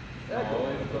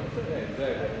 Always, but yeah,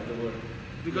 exactly, that's the word.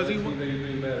 Because you he always think that you're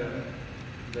doing better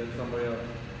than somebody else.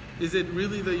 Is it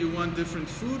really that you want different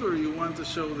food, or you want to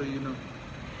show that you know?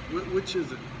 Which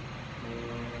is it?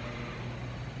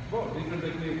 Both, different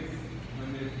techniques. I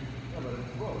mean, yeah, but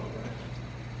it's both, right?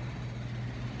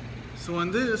 So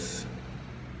on this,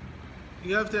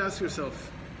 you have to ask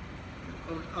yourself.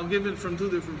 I'll give it from two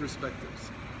different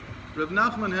perspectives. Reb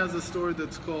Nachman has a story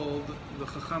that's called the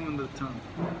Chacham and the Tam,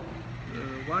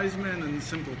 the wise man and the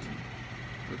simpleton,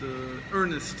 or the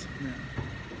earnest man.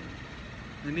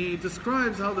 And he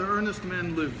describes how the earnest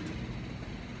man lived.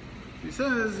 He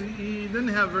says he didn't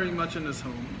have very much in his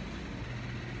home,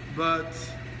 but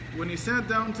when he sat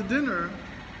down to dinner,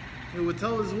 he would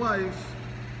tell his wife,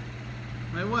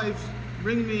 "My wife,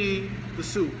 bring me the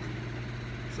soup."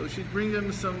 So she'd bring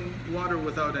him some water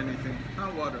without anything,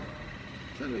 hot water.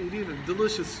 So he'd eat a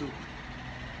delicious soup.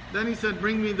 Then he said,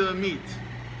 "Bring me the meat."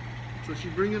 So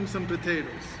she'd bring him some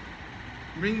potatoes.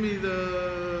 "Bring me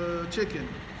the chicken."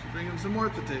 She'd bring him some more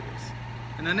potatoes.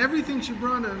 And on everything she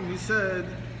brought him, he said,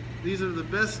 "These are the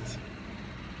best,"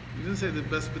 he didn't say the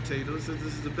best potatoes, he said,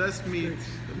 "This is the best meat,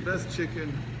 the best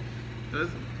chicken."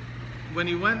 When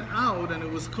he went out and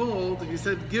it was cold, he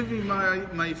said, "Give me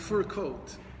my fur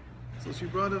coat." So she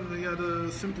brought him, he had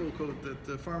a simple coat that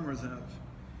the farmers have.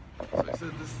 So he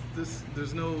said,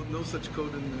 there's no such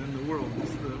coat in the world.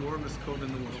 It's the warmest coat in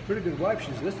the world. Pretty good wife.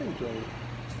 She's listening to him.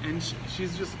 And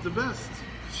she's just the best.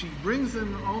 She brings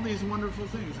him all these wonderful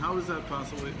things. How is that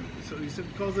possible? So he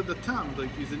calls it a tam,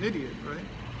 like he's an idiot, right?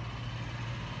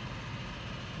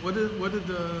 What did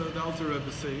the Alter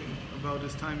Rebbe say about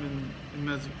his time in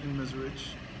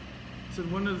Mezrich? He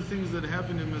said one of the things that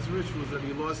happened in Mezrich was that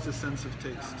he lost his sense of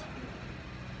taste.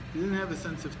 He didn't have a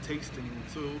sense of tasting.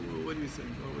 So what do you think?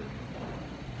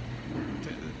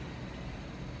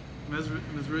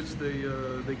 Mezrich,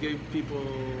 they gave people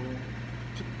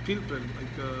pilpel,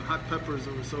 like hot peppers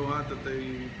that were so hot that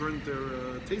they burnt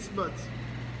their taste buds.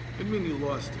 What do you mean he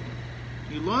lost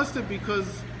it? He lost it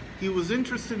because he was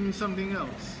interested in something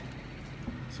else.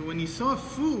 So when he saw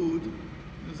food,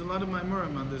 there's a lot of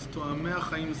Maimurim on this. To'ameh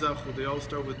chaim zachu. They all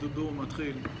start with dudu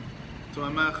matril.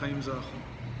 To'ameh chaim zachu,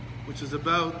 which is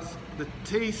about the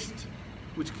taste,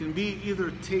 which can be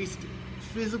either taste,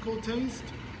 physical taste,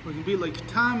 or it can be like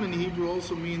tam in Hebrew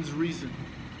also means reason.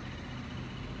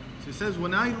 So he says,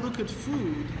 when I look at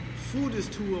food, food is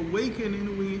to awaken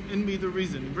in me the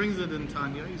reason. He brings it in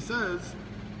Tanya. He says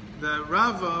that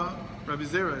Rabbi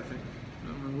Zera, I think, I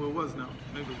don't remember who it was now,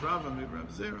 maybe it was Rava, maybe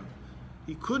Rabbi Zera,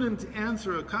 he couldn't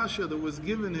answer a kasha that was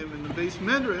given him in the Beis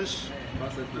Medrash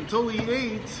until he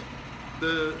ate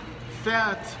the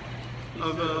fat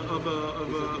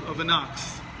of an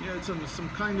ox. Yeah, it's some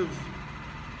kind of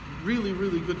really,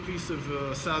 really good piece of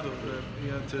sado that he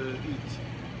had to eat.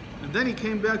 And then he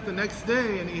came back the next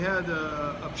day and he had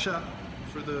a pshat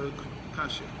for the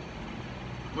kasha.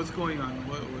 What's going on?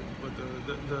 What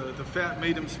the fat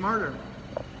made him smarter.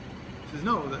 He says,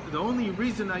 no, the only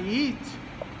reason I eat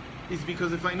is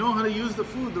because if I know how to use the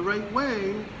food the right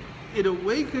way, it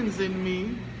awakens in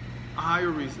me a higher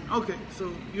reason. Okay,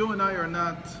 so you and I are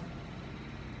not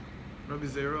Rabbi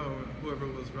Zera or whoever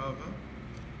was Rava,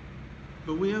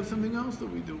 but we have something else that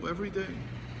we do every day.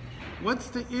 What's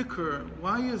the ikr?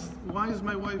 Why is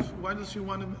my wife? Why does she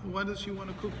want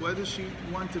to cook? Why does she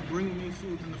want to bring me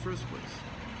food in the first place?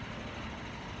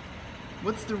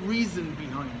 What's the reason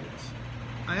behind it?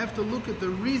 I have to look at the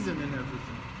reason in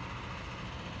everything.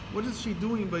 What is she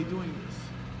doing by doing this?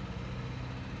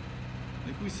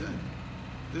 Like we said,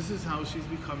 this is how she's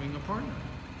becoming a partner.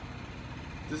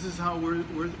 This is how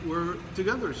we're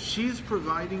together. She's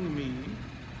providing me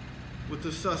with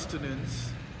the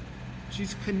sustenance.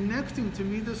 She's connecting to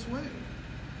me this way.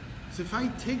 So if I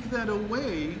take that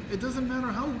away, it doesn't matter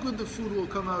how good the food will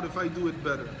come out if I do it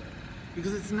better.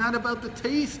 Because it's not about the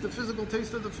taste, the physical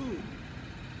taste of the food.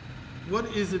 What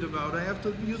is it about? I have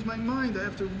to use my mind. I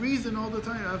have to reason all the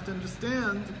time. I have to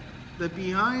understand that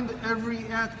behind every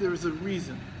act there is a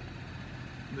reason.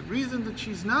 The reason that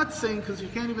she's not saying, because you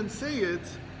can't even say it,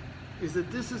 is that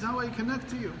this is how I connect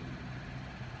to you.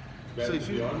 Better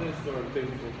to be honest or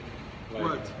thankful? Like,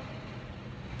 What?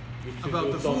 if she About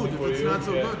do the something food, if for it's you, not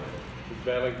so yeah. good. It's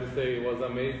better like to say it was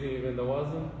amazing even though it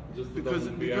wasn't? Just to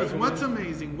Because what's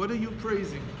amazing? What are you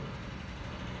praising?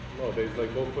 No, there's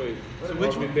like both ways. So You which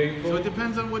want to one? be thankful. So it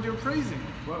depends on what you're praising.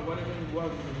 What if it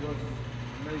was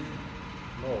amazing?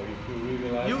 No, if you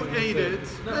really like You it. ate it,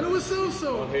 and it was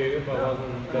so-so. Don't hate it, but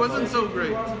It wasn't so great.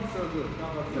 It wasn't so good.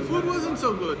 The food wasn't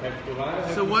so good. Have to lie, have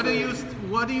So to what say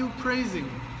are you praising?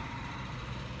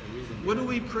 The reason What do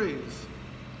we praise?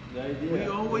 The idea. We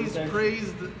always the intention.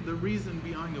 praise the reason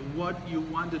behind it, what you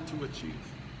wanted to achieve.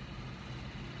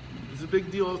 It's a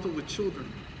big deal also with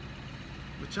children.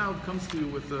 The child comes to you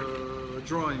with a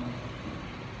drawing,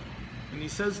 and he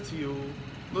says to you,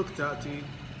 "Look, Tati,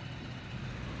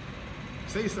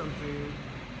 say something."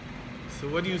 So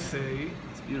what do you say?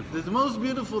 It's beautiful. It's the most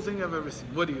beautiful thing I've ever seen.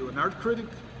 What are you, an art critic?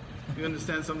 You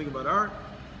understand something about art?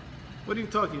 What are you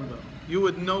talking about? You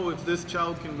would know if this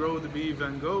child can grow to be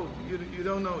Van Gogh. You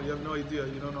don't know. You have no idea.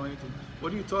 You don't know anything.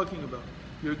 What are you talking about?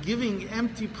 You're giving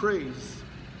empty praise.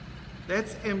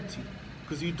 That's empty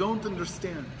because you don't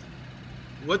understand.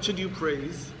 What should you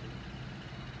praise?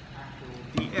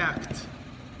 The act.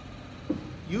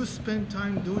 You spend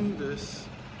time doing this.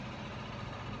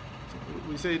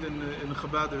 We say it in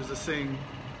Chabad, there's a saying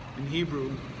in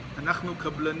Hebrew, "Anachnu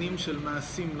kablanim shel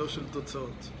ma'asim lo shel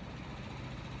totzaot."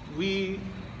 We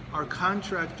are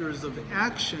contractors of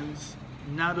actions,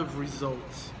 not of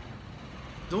results.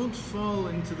 Don't fall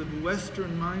into the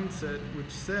Western mindset which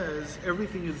says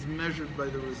everything is measured by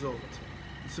the result.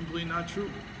 It's simply not true.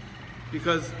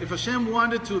 Because if Hashem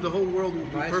wanted to, the whole world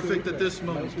would be perfect at this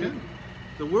moment. Yeah?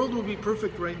 The world will be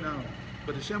perfect right now.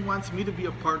 But Hashem wants me to be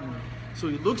a partner. So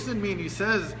he looks at me and he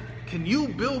says, "Can you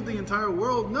build the entire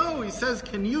world?" No, he says,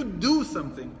 "Can you do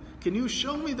something? Can you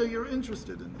show me that you're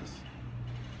interested in this?"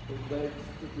 It's better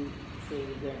to say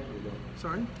thank you though.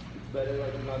 Sorry? It's better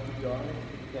like not to be honest,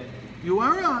 to be thankful. You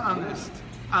are honest.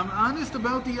 I'm honest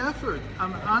about the effort.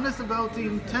 I'm honest about the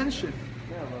intention.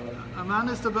 Yeah, but like, I'm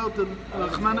honest about the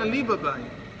Rahmana Libabai.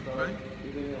 so Right?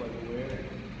 even like aware,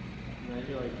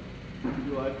 imagine like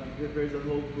you like prepares a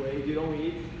whole plate, you don't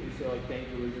eat, you say like thank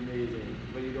you, it was amazing,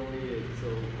 but you don't eat it, so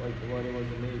like what it was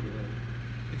amazing.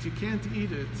 Like, If you can't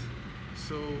eat it,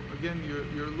 so again,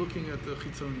 you're looking at the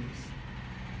chitzonis.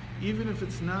 Even if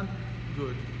it's not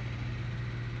good.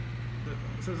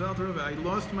 It says Alter Rebbe, I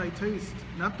lost my taste,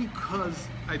 not because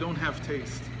I don't have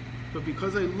taste, but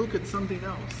because I look at something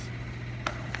else.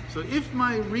 So if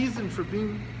my reason for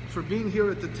being here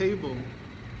at the table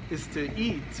is to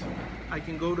eat, I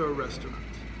can go to a restaurant.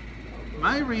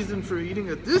 My reason for eating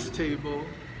at this table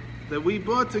that we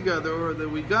bought together or that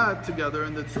we got together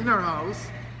and that's in our house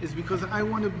is because I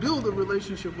want to build a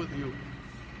relationship with you.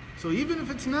 So even if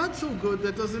it's not so good,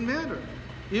 that doesn't matter.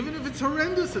 Even if it's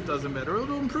horrendous, it doesn't matter.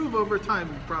 It'll improve over time,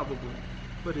 probably.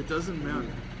 But it doesn't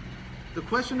matter. The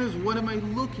question is, what am I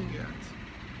looking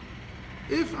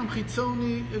at? If I'm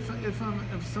chitzoni,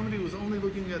 if somebody was only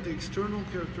looking at the external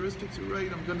characteristics, you're right,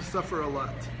 I'm going to suffer a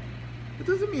lot. It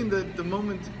doesn't mean that the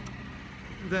moment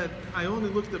that I only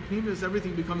look at the pnimis,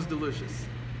 everything becomes delicious.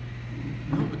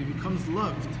 No, but it becomes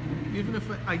loved. Even if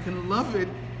I can love it,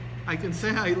 I can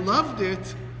say I loved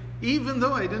it, even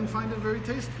though I didn't find it very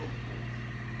tasteful.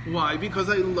 Why? Because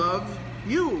I love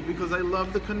you, because I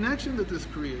love the connection that this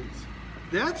creates.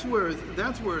 That's where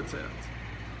it's at.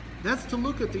 That's to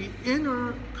look at the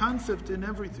inner concept in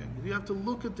everything. You have to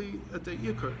look at the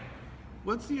ikr.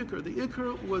 What's the ikr? The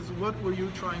ikr was what were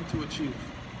you trying to achieve?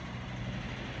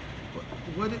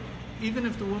 Even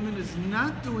if the woman is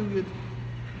not doing it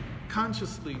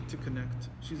consciously to connect.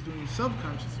 She's doing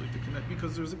subconsciously to connect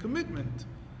because there's a commitment.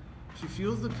 She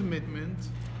feels the commitment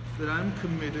that I'm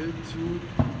committed to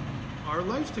our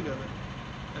life together.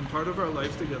 And part of our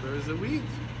life together is that we eat.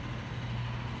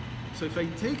 So if I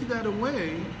take that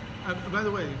away, by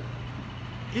the way,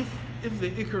 if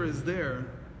the ikar is there,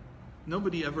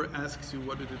 nobody ever asks you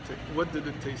what did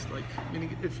it taste like.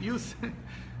 Meaning,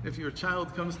 if your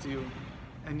child comes to you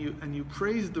and you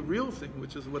praise the real thing,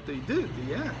 which is what they did,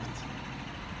 the act,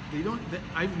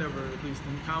 I've never at least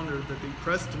encountered that they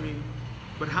pressed me,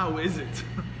 but how is it?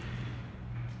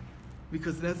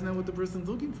 Because that's not what the person's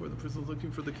looking for. The person's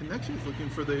looking for the connection, he's looking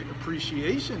for the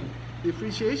appreciation. The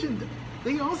appreciation,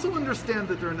 they also understand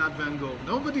that they're not Van Gogh.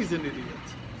 Nobody's an idiot.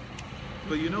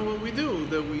 But you know what we do?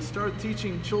 That we start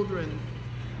teaching children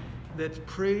that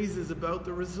praise is about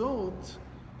the result,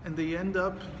 and they end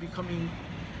up becoming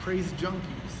praise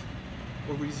junkies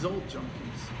or result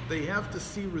junkies. They have to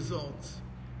see results.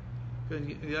 And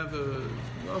you have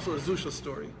also a Zusha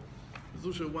story.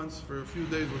 Zusha once for a few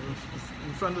days was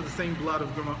in front of the same blot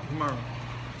of Gemara.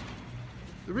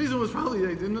 The reason was probably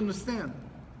they didn't understand.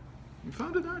 He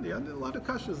found it hard. He had a lot of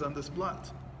kashas on this blot.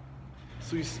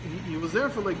 So he was there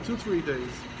for like 2-3 days.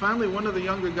 Finally, one of the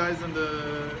younger guys in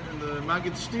the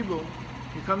Magid Shtibel,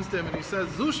 he comes to him and he says,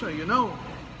 Zusha, you know,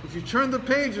 if you turn the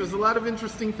page, there's a lot of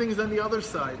interesting things on the other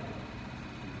side.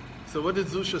 So what did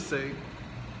Zusha say?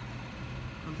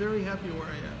 I'm very happy where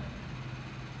I am.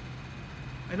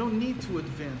 I don't need to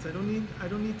advance. I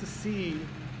don't need to see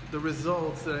the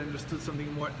results that I understood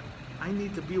something more. I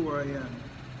need to be where I am.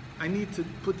 I need to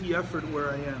put the effort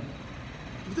where I am.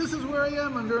 If this is where I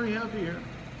am, I'm very happy here.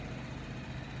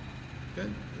 Okay?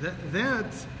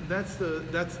 That's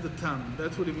the tam.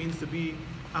 That's what it means to be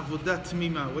avodat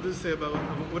tmima. What does it say about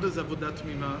what does avodat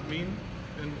tmima mean?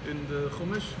 In the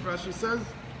Chumash, Rashi says,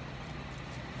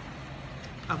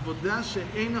 avodah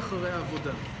she'ein acharei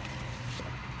avodah.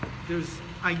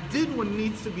 I did what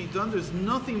needs to be done. There's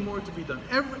nothing more to be done.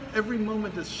 Every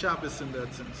moment is Shabbos in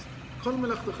that sense. Kol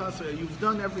melachtacha asaya. You've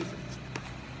done everything.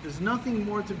 There's nothing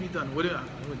more to be done.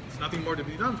 There's nothing more to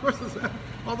be done. Of course,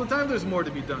 all the time there's more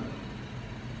to be done.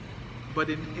 But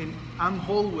I'm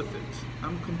whole with it.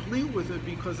 I'm complete with it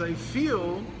because I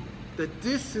feel that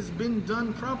this has been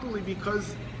done properly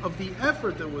because of the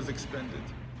effort that was expended.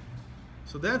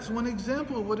 So that's one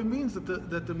example of what it means that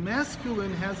the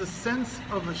masculine has a sense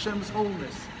of Hashem's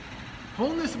wholeness.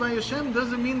 Wholeness by Hashem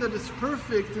doesn't mean that it's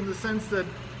perfect in the sense that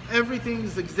everything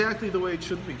is exactly the way it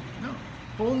should be. No.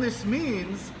 Wholeness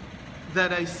means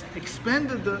that I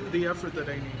expended the effort that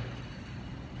I needed.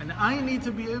 And I need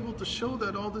to be able to show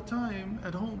that all the time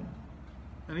at home.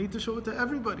 I need to show it to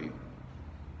everybody.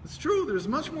 It's true, there's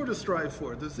much more to strive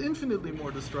for. There's infinitely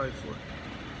more to strive for.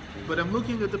 But I'm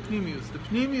looking at the pneumius. The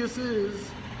pneumius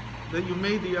is that you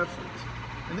made the effort.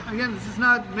 And again, this is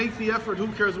not make the effort, who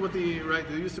cares what right,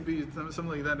 there used to be something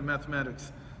like that in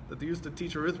mathematics, that they used to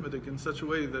teach arithmetic in such a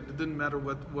way that it didn't matter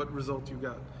what result you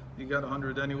got. You got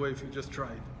 100 anyway if you just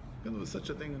tried. And there was such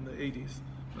a thing in the 80s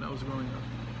when I was growing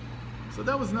up. So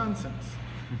that was nonsense.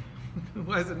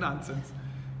 Why is it nonsense?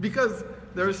 Because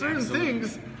there are certain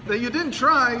things that you didn't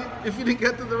try if you didn't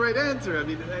get to the right answer. I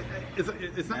mean,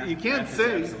 it's not. You can't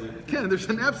say. There's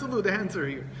an absolute answer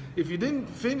here. If you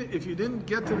didn't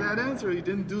get to that answer, you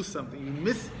didn't do something. You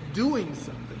missed doing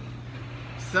something.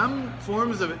 Some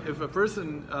forms of if a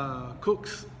person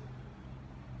cooks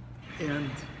and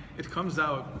it comes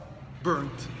out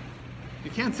burnt,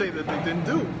 you can't say that they didn't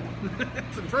do.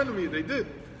 It's in front of me. They did.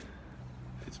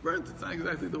 It's burnt. It's not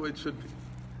exactly the way it should be.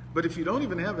 But if you don't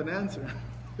even have an answer,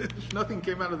 if nothing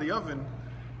came out of the oven,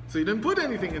 so you didn't put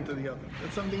anything into the oven,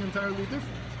 that's something entirely different.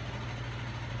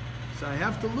 So I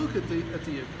have to look at the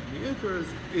ikar. The ikar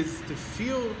is to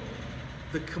feel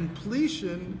the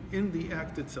completion in the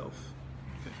act itself.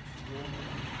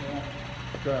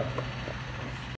 Okay.